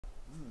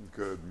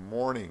Good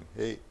morning.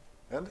 Hey,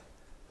 and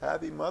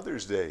happy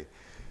Mother's Day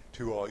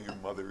to all you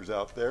mothers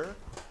out there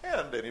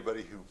and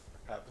anybody who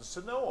happens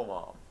to know a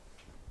mom.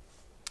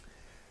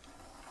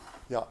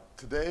 Yeah,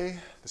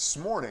 this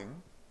morning,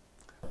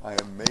 I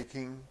am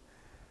making,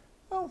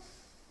 a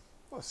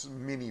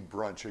mini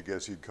brunch, I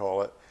guess you'd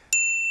call it.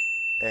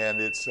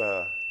 And it's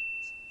a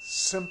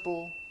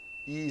simple,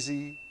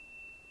 easy,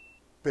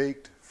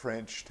 baked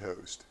French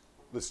toast.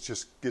 Let's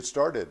just get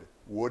started.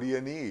 What do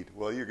you need?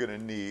 Well, you're going to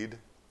need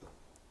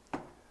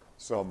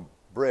some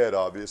bread,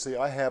 obviously.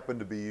 I happen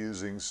to be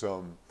using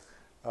some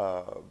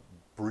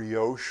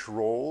brioche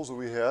rolls that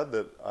we had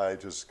that I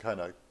just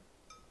kind of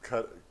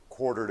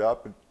quartered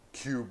up and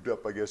cubed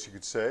up, I guess you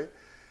could say.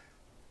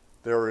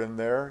 They're in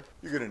there.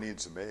 You're going to need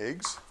some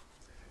eggs,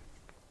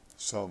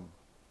 some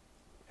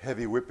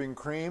heavy whipping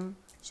cream,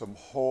 some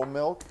whole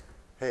milk.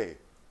 Hey,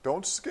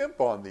 don't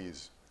skimp on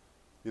these.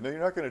 You know,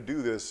 you're not going to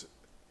do this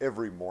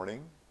every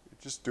morning.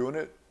 You're just doing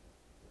it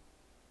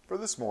for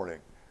this morning.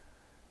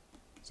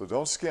 So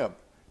don't skimp.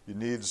 You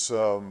need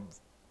some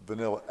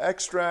vanilla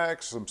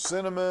extract, some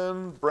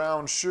cinnamon,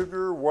 brown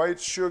sugar, white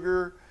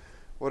sugar.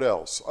 What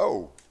else?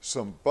 Oh,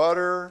 some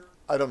butter.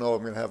 I don't know if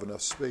I'm going to have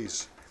enough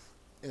space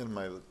in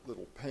my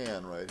little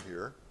pan right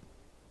here.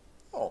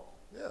 Oh,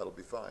 yeah, it'll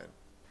be fine.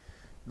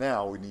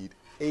 Now we need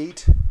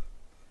 8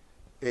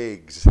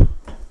 eggs.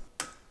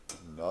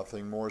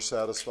 Nothing more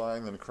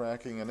satisfying than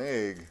cracking an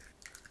egg.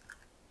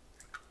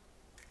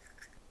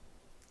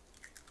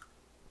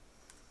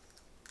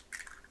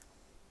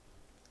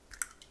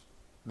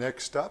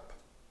 Next up,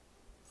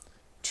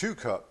 2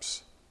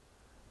 cups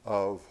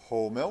of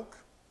whole milk.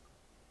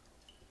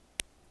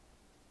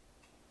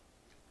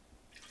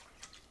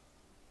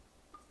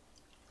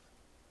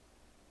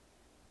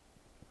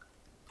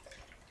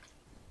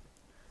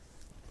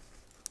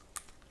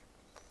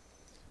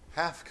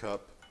 Half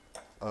cup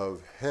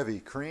of heavy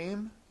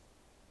cream.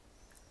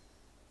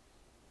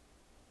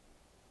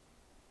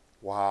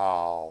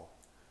 Wow,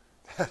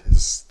 that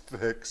is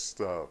thick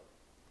stuff.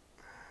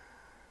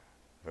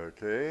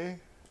 Okay,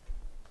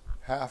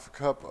 half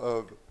cup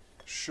of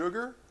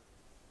sugar.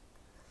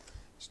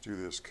 Let's do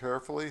this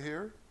carefully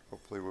here.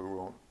 Hopefully we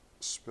won't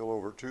spill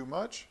over too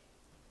much.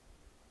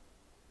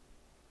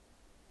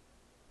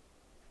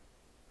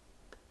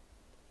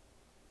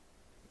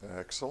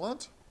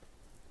 Excellent.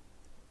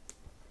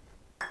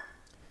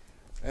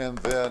 And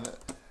then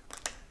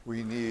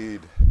we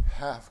need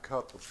half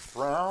cup of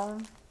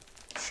brown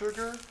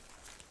sugar.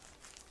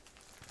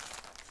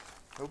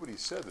 Nobody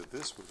said that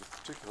this was a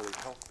particularly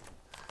healthy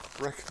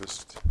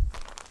breakfast.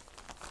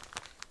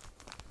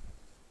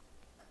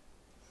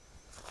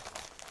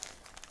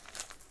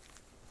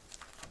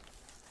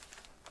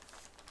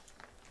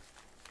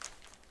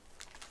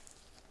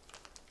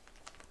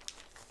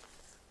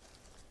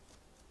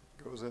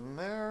 Goes in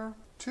there.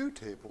 2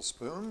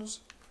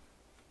 tablespoons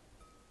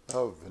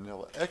of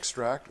vanilla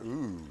extract.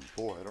 Ooh,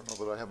 boy, I don't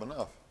know that I have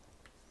enough.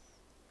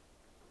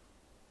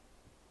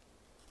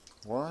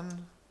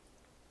 1.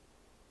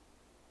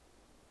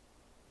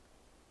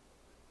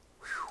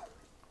 Whew.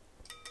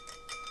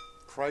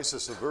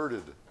 Crisis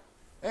averted.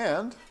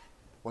 And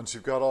once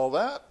you've got all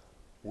that,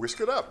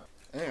 whisk it up.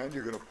 And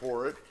you're going to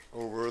pour it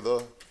over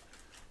the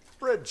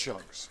bread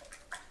chunks.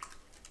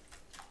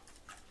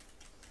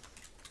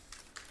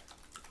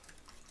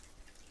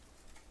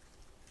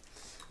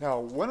 Now,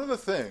 one of the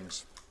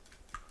things,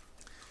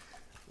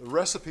 the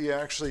recipe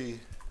actually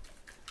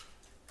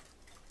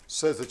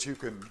says that you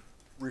can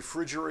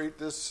refrigerate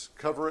this,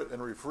 cover it and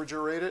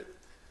refrigerate it.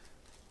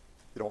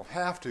 You don't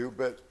have to,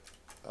 but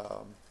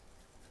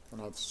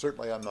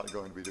certainly I'm not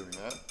going to be doing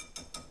that.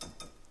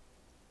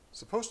 It's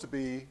supposed to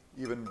be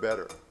even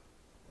better.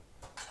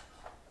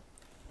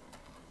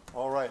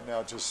 All right,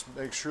 now just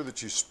make sure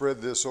that you spread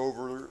this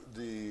over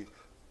the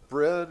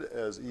bread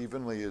as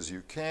evenly as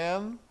you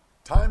can.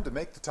 Time to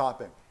make the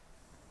topping.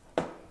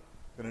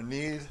 Going to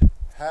need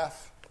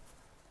half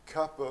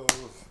cup of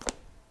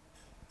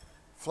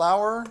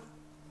flour,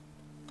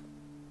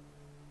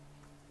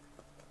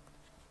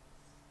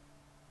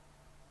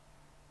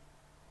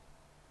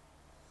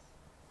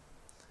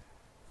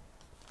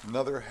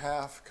 another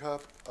half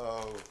cup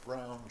of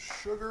brown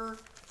sugar,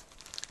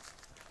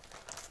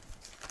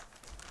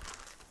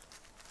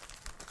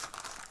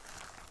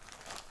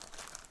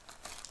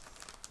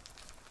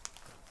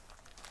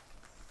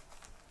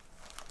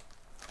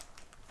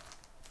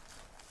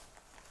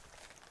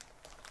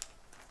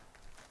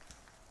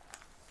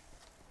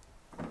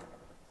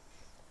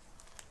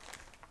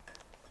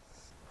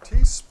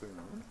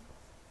 teaspoon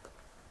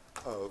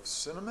of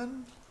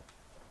cinnamon,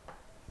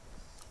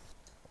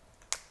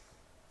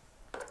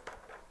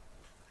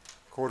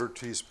 quarter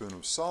teaspoon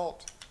of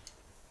salt,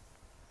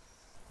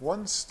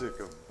 1 stick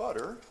of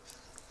butter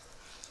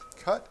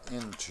cut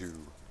into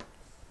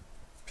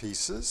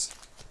pieces.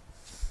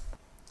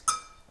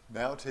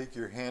 Now take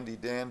your handy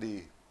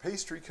dandy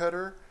pastry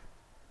cutter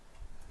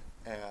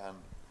and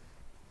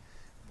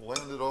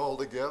blend it all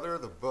together,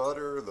 the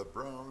butter, the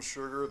brown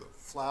sugar, the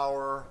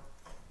flour,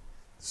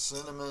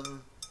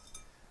 cinnamon,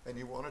 and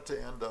you want it to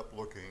end up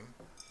looking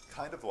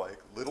kind of like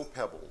little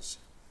pebbles.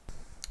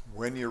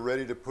 When you're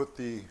ready to put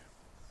the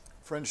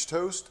French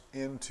toast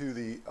into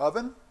the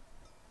oven,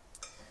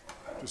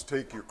 just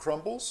take your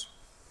crumbles,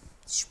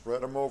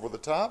 spread them over the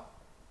top.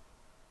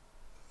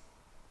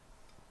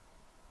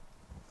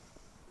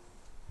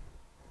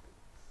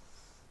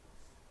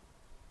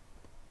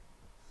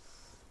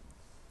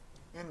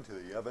 Into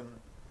the oven.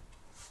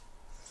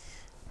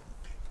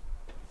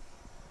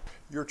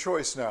 Your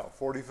choice now.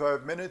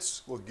 45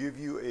 minutes will give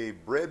you a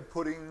bread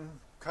pudding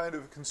kind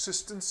of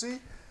consistency,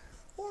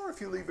 or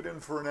if you leave it in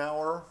for an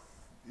hour,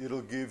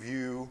 it'll give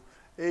you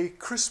a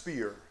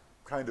crispier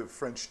kind of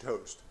French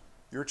toast.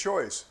 Your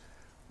choice.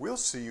 We'll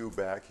see you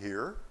back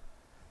here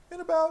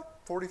in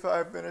about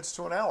 45 minutes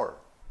to an hour.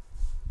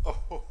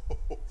 Oh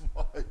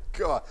my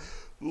God.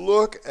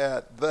 Look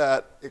at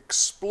that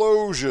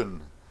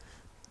explosion.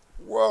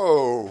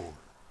 Whoa.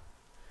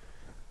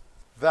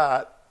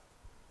 That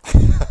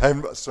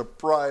I'm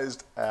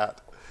surprised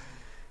at.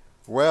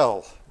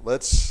 Well,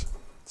 let's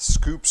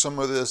scoop some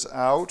of this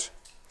out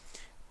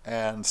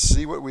and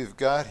see what we've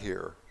got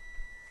here.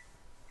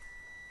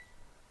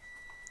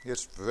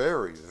 It's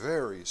very,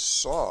 very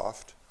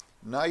soft.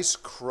 Nice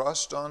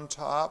crust on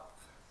top.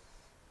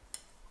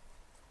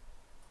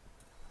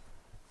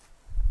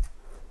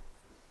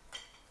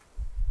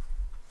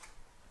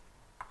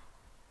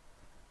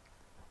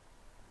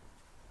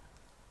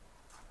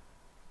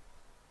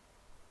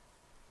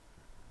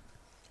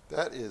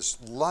 That is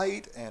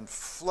light and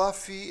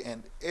fluffy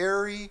and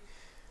airy.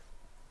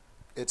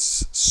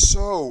 It's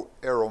so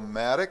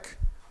aromatic.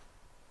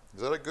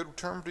 Is that a good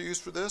term to use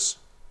for this?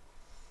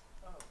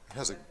 It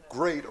has a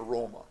great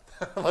aroma.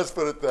 Let's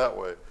put it that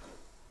way.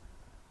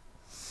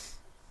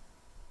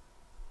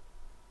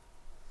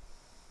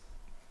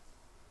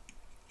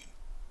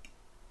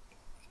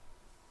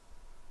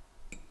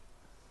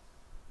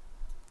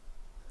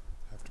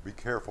 Have to be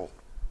careful.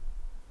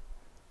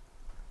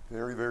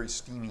 Very, very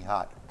steamy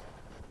hot.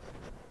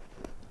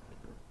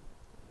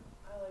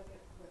 I like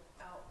it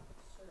without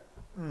syrup.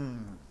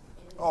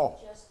 It is Oh.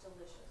 just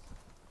delicious.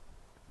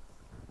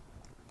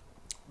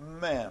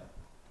 Man.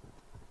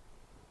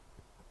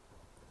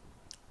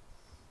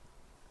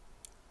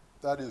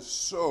 That is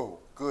so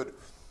good.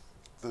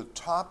 The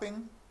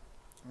topping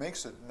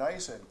makes it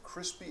nice and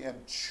crispy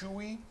and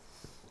chewy.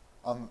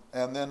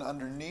 And then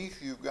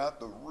underneath you've got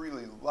the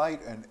really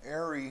light and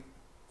airy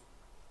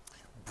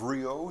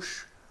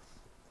brioche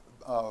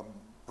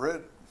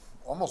bread,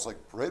 almost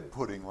like bread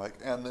pudding,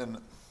 and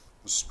then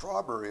the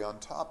strawberry on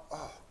top.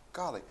 Oh,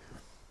 golly.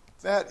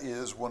 That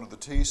is one of the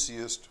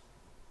tastiest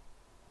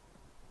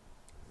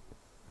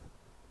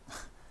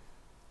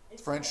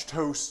French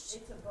toasts.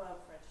 It's above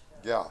French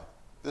toast. Yeah.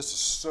 This is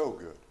so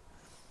good.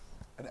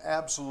 An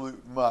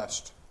absolute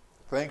must.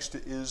 Thanks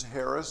to Iz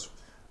Harris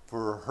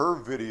for her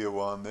video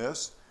on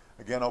this.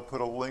 Again, I'll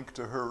put a link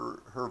to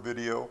her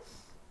video.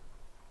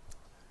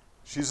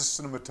 She's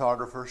a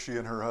cinematographer. She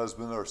and her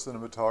husband are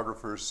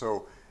cinematographers,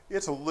 so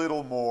it's a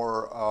little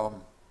more, I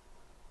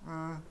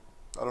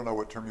don't know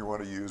what term you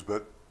want to use,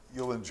 but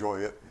you'll enjoy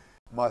it.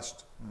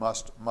 Must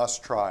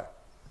try.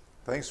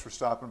 Thanks for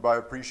stopping by.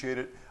 Appreciate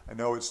it. I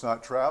know it's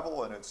not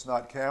travel and it's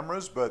not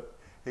cameras, but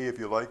hey, if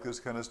you like this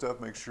kind of stuff,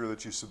 make sure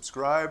that you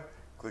subscribe,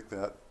 click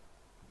that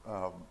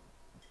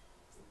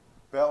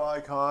bell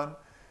icon,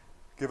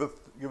 give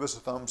us a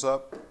thumbs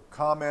up,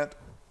 comment.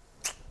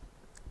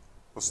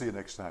 We'll see you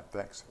next time.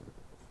 Thanks.